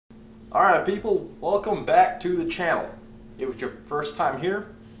Alright people, welcome back to the channel. If it's your first time here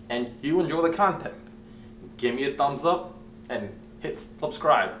and you enjoy the content, give me a thumbs up and hit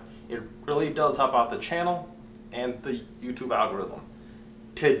subscribe. It really does help out the channel and the YouTube algorithm.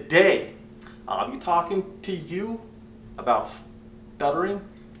 Today, I'll be talking to you about stuttering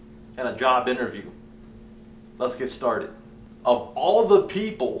and a job interview. Let's get started. Of all the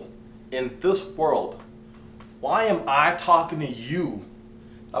people in this world, why am I talking to you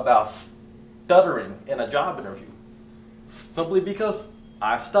about stuttering in a job interview? Simply because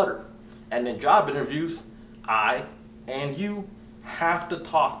I stutter. And in job interviews, I and you have to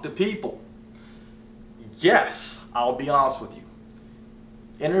talk to people. Yes, I'll be honest with you.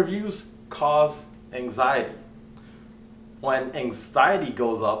 Interviews cause anxiety. When anxiety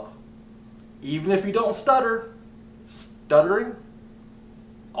goes up, even if you don't stutter, stuttering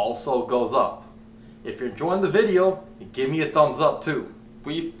also goes up. If you're enjoying the video, give me a thumbs up too.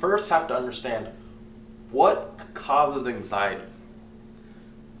 We first have to understand what causes anxiety.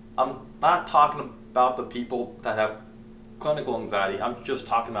 I'm not talking about the people that have clinical anxiety. I'm just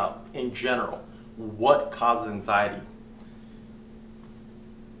talking about in general. What causes anxiety?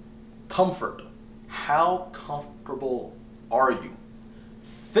 Comfort. How comfortable are you?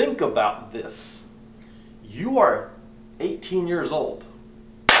 Think about this. You are 18 years old,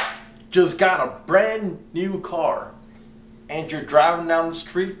 just got a brand new car, and you're driving down the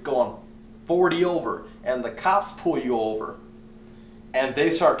street going 40 over, and the cops pull you over, and they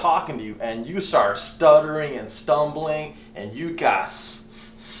start talking to you, and you start stuttering and stumbling, and you got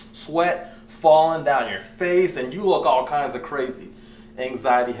sweat falling down your face, and you look all kinds of crazy.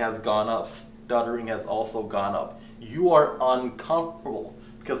 Anxiety has gone up. Stuttering has also gone up. You are uncomfortable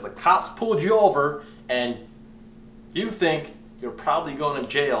because the cops pulled you over, and you think you're probably going to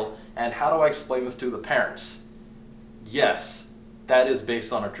jail. And how do I explain this to the parents? Yes, that is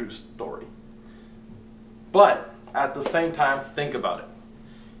based on a true story. But at the same time, think about it.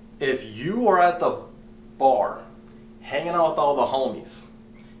 If you are at the bar, hanging out with all the homies,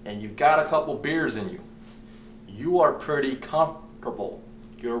 and you've got a couple beers in you, you are pretty comfortable.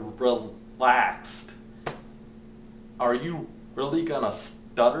 You're relaxed. Are you really gonna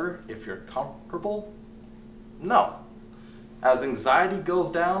stutter if you're comfortable? No. As anxiety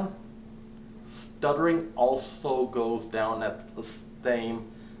goes down, stuttering also goes down at the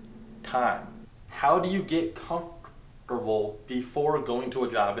same time. How do you get comfortable before going to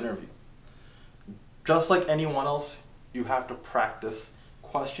a job interview? Just like anyone else, you have to practice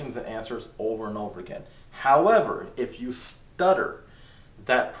questions and answers over and over again. However, if you stutter,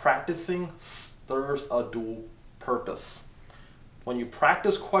 that practicing serves a dual purpose. When you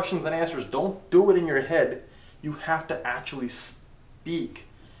practice questions and answers, don't do it in your head. You have to actually speak.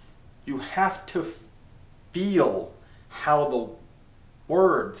 You have to feel how the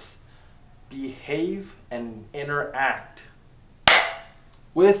words behave and interact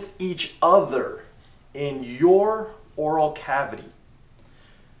with each other in your oral cavity.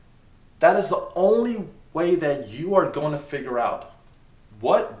 That is the only way that you are going to figure out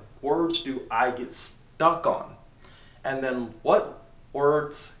what words do I get stuck on, and then what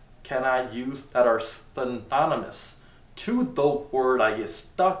words can I use that are synonymous to the word I get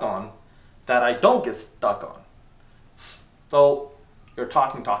stuck on that I don't get stuck on. So you're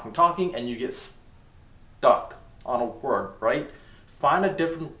talking, and you get stuck on a word, right? Find a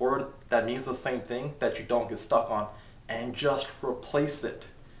different word that means the same thing that you don't get stuck on and just replace it.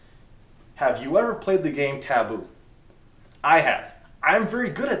 Have you ever played the game Taboo? I have. I'm very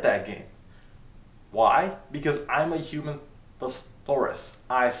good at that game. Why? Because I'm a human thesaurus.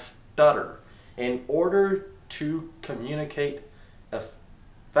 I stutter. In order to communicate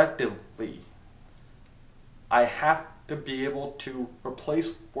effectively, I have to be able to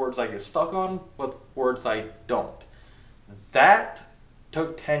replace words I get stuck on with words I don't. That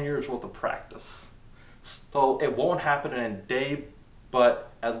took 10 years worth of practice. So it won't happen in a day,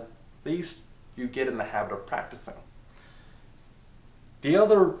 but at least you get in the habit of practicing. The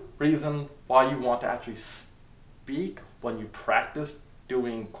other reason why you want to actually speak when you practice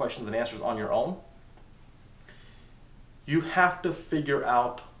doing questions and answers on your own, you have to figure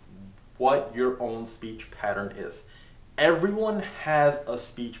out what your own speech pattern is. Everyone has a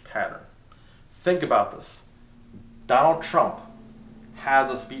speech pattern. Think about this. Donald Trump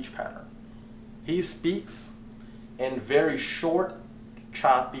has a speech pattern. He speaks in very short,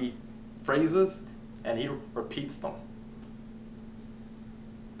 choppy phrases, and he repeats them.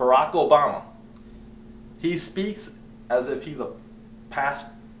 Barack Obama, he speaks as if he's a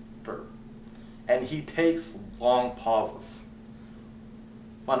pastor, and he takes long pauses.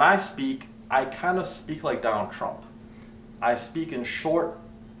 When I speak, I kind of speak like Donald Trump. I speak in short,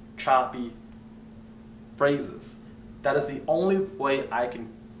 choppy phrases. That is the only way I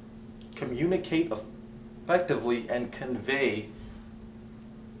can communicate effectively and convey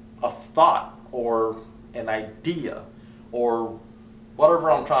a thought or an idea or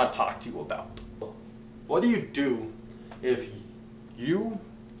whatever I'm trying to talk to you about. What do you do if you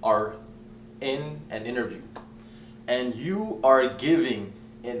are in an interview and you are giving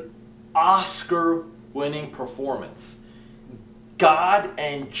an Oscar-winning performance? God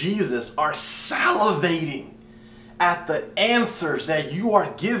and Jesus are salivating at the answers that you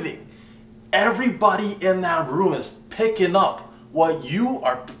are giving. Everybody in that room is picking up what you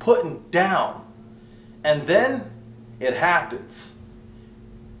are putting down. And then it happens.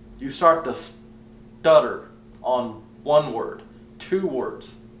 You start to stutter on one word, 2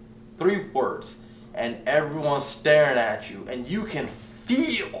 words, 3 words, and everyone's staring at you, and you can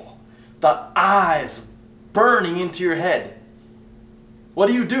feel the eyes burning into your head. What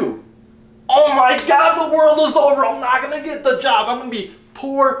do? Oh my God, the world is over. I'm not going to get the job. I'm going to be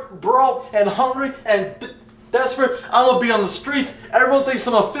poor, broke, and hungry, and desperate. I'm going to be on the streets. Everyone thinks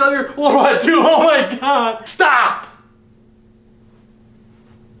I'm a failure. What do? Oh my God. Stop.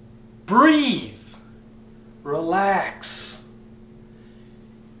 Breathe. Relax.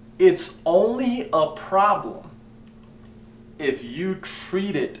 It's only a problem if you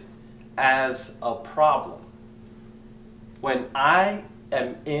treat it as a problem. When I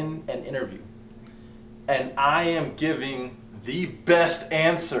am in an interview and I am giving the best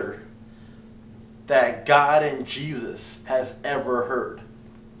answer that God and Jesus has ever heard,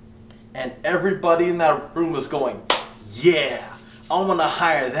 and everybody in that room is going, yeah, I'm gonna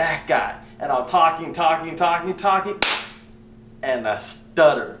hire that guy, and I'm talking, and I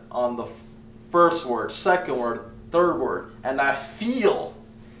stutter on the first word, second word, third word, and I feel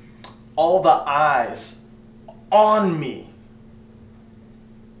all the eyes on me.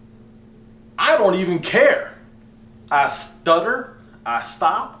 I don't even care. I stutter, I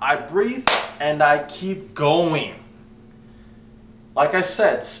stop, I breathe, and I keep going. Like I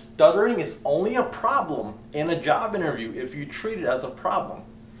said, stuttering is only a problem in a job interview if you treat it as a problem.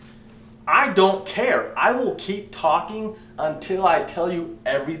 I don't care. I will keep talking until I tell you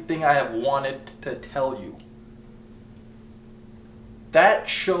everything I have wanted to tell you. That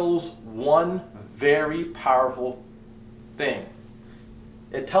shows one very powerful thing.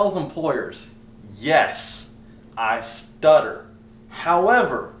 It tells employers, yes, I stutter.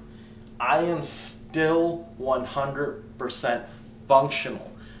 However, I am still 100%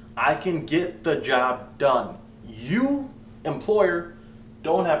 functional. I can get the job done. You, employer,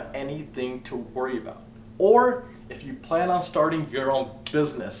 don't have anything to worry about. Or if you plan on starting your own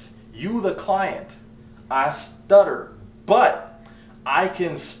business, you, the client, I stutter, but I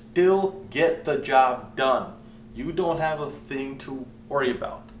can still get the job done. You don't have a thing to worry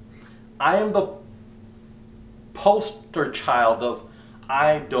about. I am the poster child of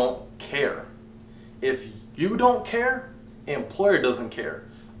I don't care. If you don't care, the employer doesn't care.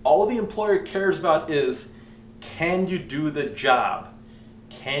 All the employer cares about is, can you do the job?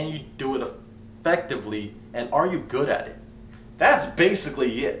 Can you do it effectively? And are you good at it? That's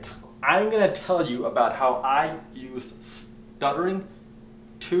basically it. I'm going to tell you about how I used stuttering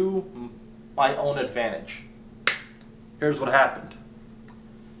to my own advantage. Here's what happened.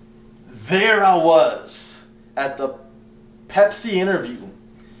 There I was at the Pepsi interview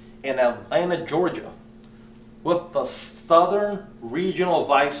in Atlanta, Georgia, with the Southern Regional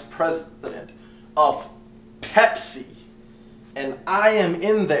Vice President of Pepsi. And I am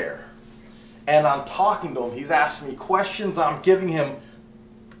in there, and I'm talking to him. He's asking me questions. I'm giving him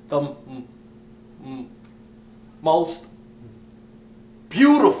the most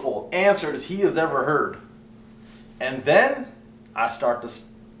beautiful answers he has ever heard. And then I start to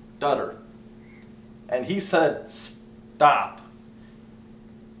stutter. And he said, stop.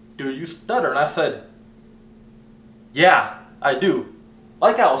 Do you stutter? And I said, yeah, I do.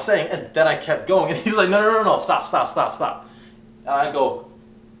 Like I was saying, and then I kept going. And he's like, no, stop. And I go,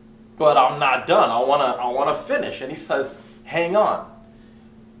 but I'm not done. I wanna finish. And he says, hang on.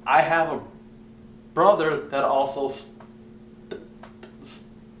 I have a brother that also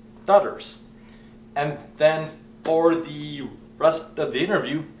stutters. And then for the rest of the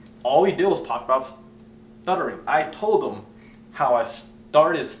interview, all we did was talk about stuttering. I told him how I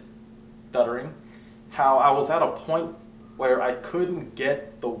started stuttering, how I was at a point where I couldn't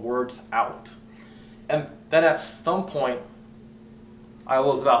get the words out. And then at some point, I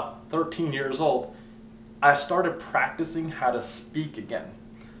was about 13 years old, I started practicing how to speak again.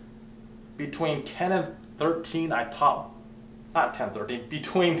 Between 10 and 13, I taught, not 10, 13,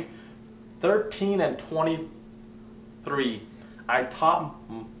 between 13 and 23, I taught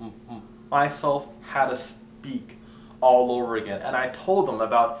myself how to speak all over again. And I told them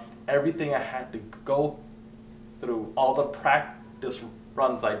about everything I had to go through, all the practice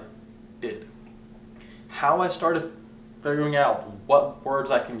runs I did, how I started figuring out what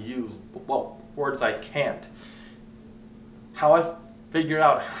words I can use, what words I can't, how I figured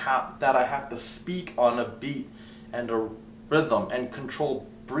out that I have to speak on a beat and a rhythm and control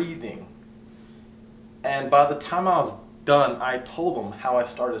breathing. And by the time I was done, I told him how I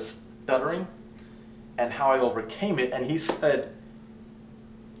started stuttering and how I overcame it, and he said,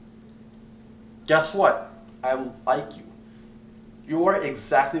 guess what? I like you. You are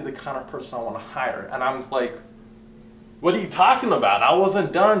exactly the kind of person I want to hire. And I'm like, what are you talking about? I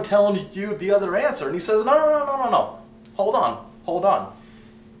wasn't done telling you the other answer. And he says, no. Hold on.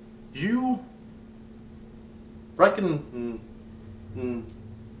 You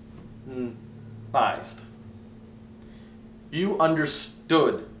recognized. You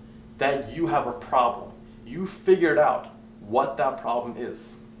understood that you have a problem. You figured out what that problem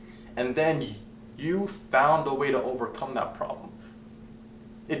is. And then you found a way to overcome that problem.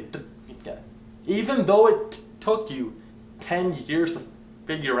 Even though it took you 10 years to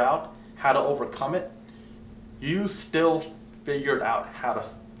figure out how to overcome it, you still figured out how to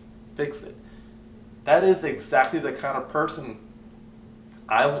fix it. That is exactly the kind of person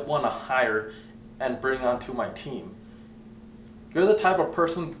I want to hire and bring onto my team. You're the type of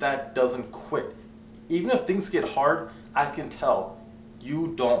person that doesn't quit. Even if things get hard, I can tell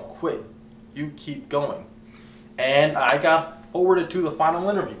you don't quit. You keep going. And I got forwarded to the final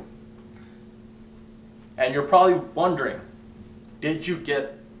interview. And you're probably wondering, did you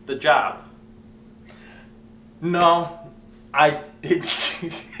get the job? No, I didn't.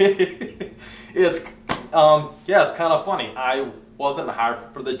 It's kind of funny. I wasn't hired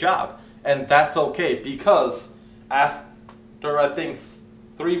for the job, and that's okay, because after I think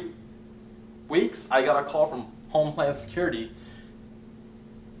 3 weeks, I got a call from Homeland Security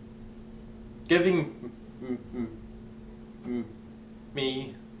giving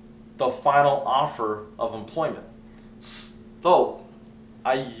me the final offer of employment. So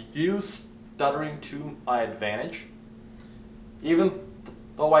I used stuttering to my advantage. Even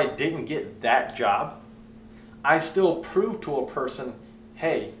though I didn't get that job, I still proved to a person,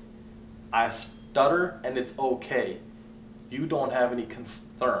 hey, I stutter and it's okay. You don't have any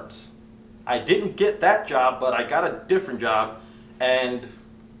concerns. I didn't get that job, but I got a different job, and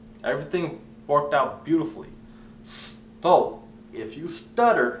everything worked out beautifully. So if you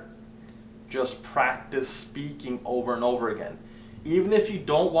stutter, just practice speaking over and over again. Even if you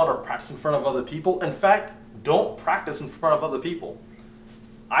don't want to practice in front of other people, in fact, don't practice in front of other people.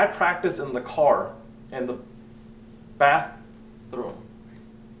 I practice in the car, in the bathroom,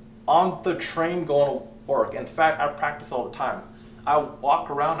 on the train going to work. In fact, I practice all the time. I walk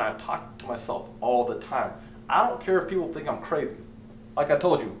around and I talk to myself all the time. I don't care if people think I'm crazy. Like I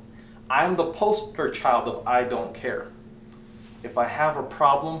told you, I'm the poster child of I don't care. If I have a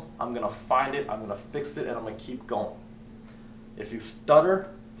problem, I'm going to find it, I'm going to fix it, and I'm going to keep going. If you stutter,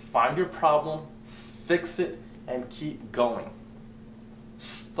 find your problem, fix it, and keep going.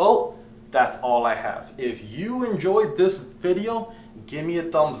 So, that's all I have. If you enjoyed this video, give me a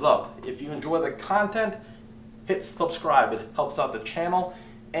thumbs up. If you enjoy the content, hit subscribe. It helps out the channel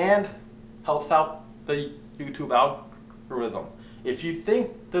and helps out the YouTube algorithm. If you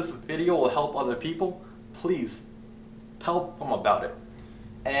think this video will help other people, please tell them about it.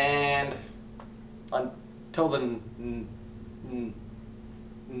 And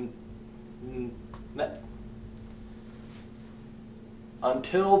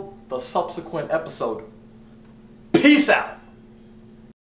until the subsequent episode, peace out.